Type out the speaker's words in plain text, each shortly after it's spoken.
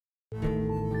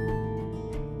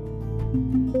To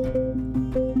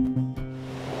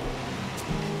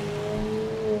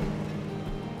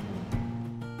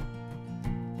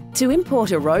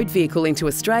import a road vehicle into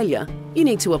Australia, you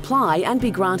need to apply and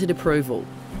be granted approval.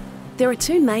 There are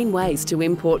two main ways to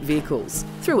import vehicles: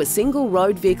 through a single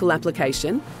road vehicle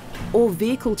application or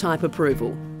vehicle type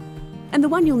approval. And the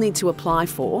one you'll need to apply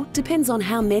for depends on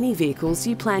how many vehicles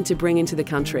you plan to bring into the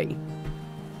country.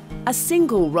 A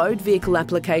single road vehicle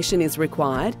application is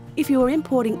required if you are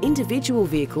importing individual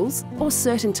vehicles or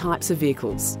certain types of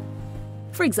vehicles.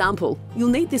 For example, you'll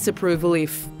need this approval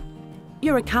if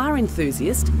you're a car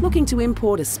enthusiast looking to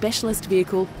import a specialist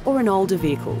vehicle or an older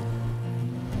vehicle.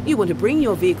 You want to bring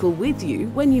your vehicle with you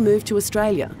when you move to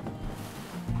Australia.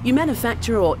 You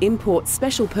manufacture or import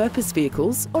special purpose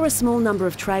vehicles or a small number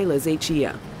of trailers each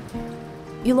year.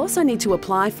 You'll also need to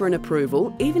apply for an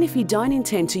approval even if you don't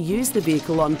intend to use the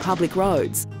vehicle on public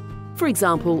roads. For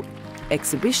example,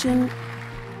 exhibition,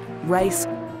 race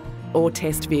or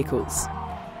test vehicles.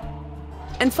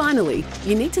 And finally,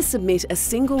 you need to submit a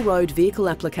single road vehicle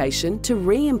application to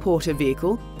re-import a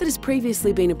vehicle that has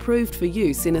previously been approved for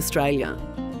use in Australia.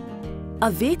 A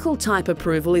vehicle type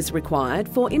approval is required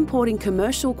for importing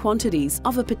commercial quantities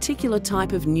of a particular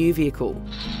type of new vehicle.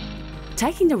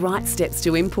 Taking the right steps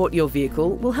to import your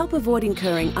vehicle will help avoid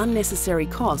incurring unnecessary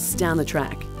costs down the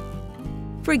track.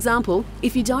 For example,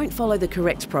 if you don't follow the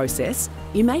correct process,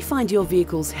 you may find your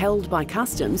vehicles held by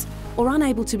customs or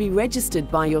unable to be registered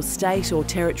by your state or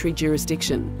territory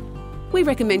jurisdiction. We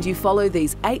recommend you follow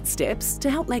these 8 steps to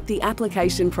help make the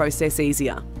application process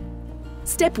easier.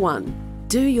 Step 1.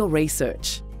 Do your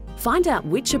research. Find out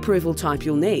which approval type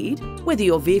you'll need, whether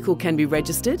your vehicle can be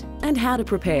registered, and how to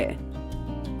prepare.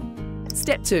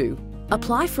 Step 2.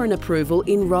 Apply for an approval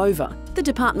in Rover, the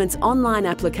department's online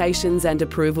applications and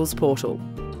approvals portal.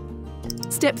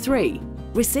 Step 3.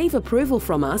 Receive approval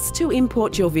from us to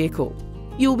import your vehicle.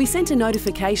 You will be sent a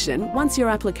notification once your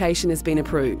application has been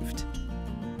approved.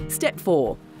 Step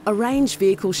 4. Arrange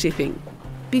vehicle shipping.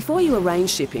 Before you arrange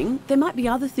shipping, there might be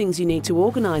other things you need to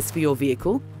organise for your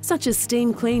vehicle, such as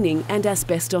steam cleaning and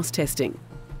asbestos testing.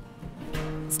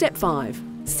 Step 5.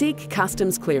 Seek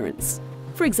customs clearance.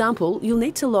 For example, you'll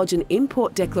need to lodge an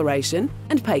import declaration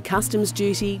and pay customs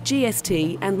duty,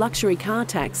 GST and luxury car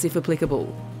tax if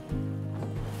applicable.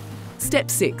 Step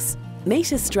 6.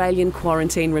 Meet Australian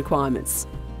quarantine requirements.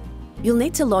 You'll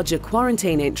need to lodge a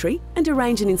quarantine entry and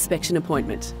arrange an inspection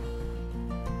appointment.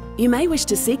 You may wish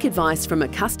to seek advice from a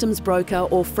customs broker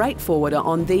or freight forwarder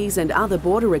on these and other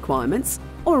border requirements,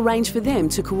 or arrange for them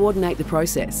to coordinate the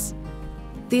process.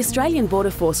 The Australian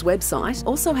Border Force website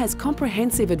also has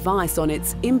comprehensive advice on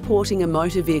its Importing a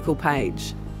Motor Vehicle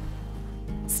page.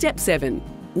 Step 7.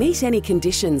 Meet any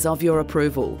conditions of your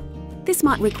approval. This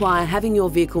might require having your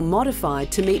vehicle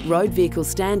modified to meet road vehicle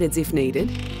standards if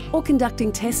needed, or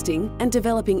conducting testing and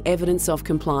developing evidence of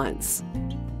compliance.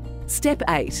 Step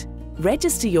 8.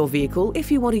 Register your vehicle if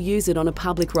you want to use it on a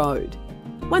public road.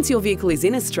 Once your vehicle is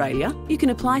in Australia, you can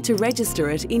apply to register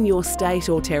it in your state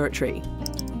or territory.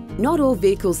 Not all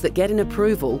vehicles that get an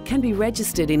approval can be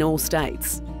registered in all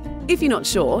states. If you're not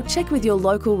sure, check with your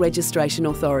local registration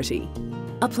authority.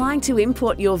 Applying to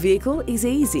import your vehicle is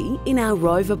easy in our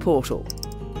Rover portal.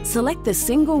 Select the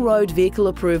single road vehicle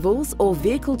approvals or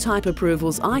vehicle type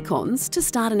approvals icons to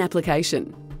start an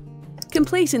application.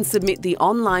 Complete and submit the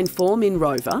online form in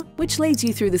Rover, which leads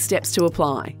you through the steps to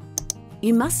apply.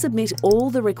 You must submit all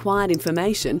the required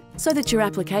information so that your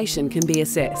application can be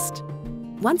assessed.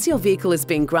 Once your vehicle has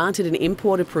been granted an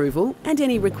import approval and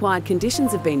any required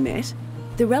conditions have been met,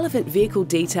 the relevant vehicle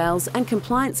details and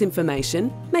compliance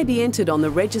information may be entered on the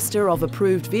Register of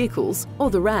Approved Vehicles, or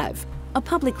the RAV, a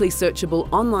publicly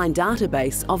searchable online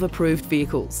database of approved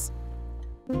vehicles.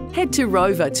 Head to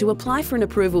Rover to apply for an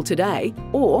approval today,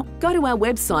 or go to our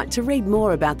website to read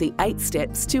more about the 8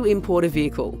 steps to import a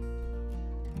vehicle.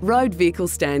 Road Vehicle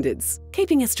Standards,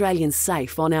 keeping Australians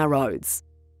safe on our roads.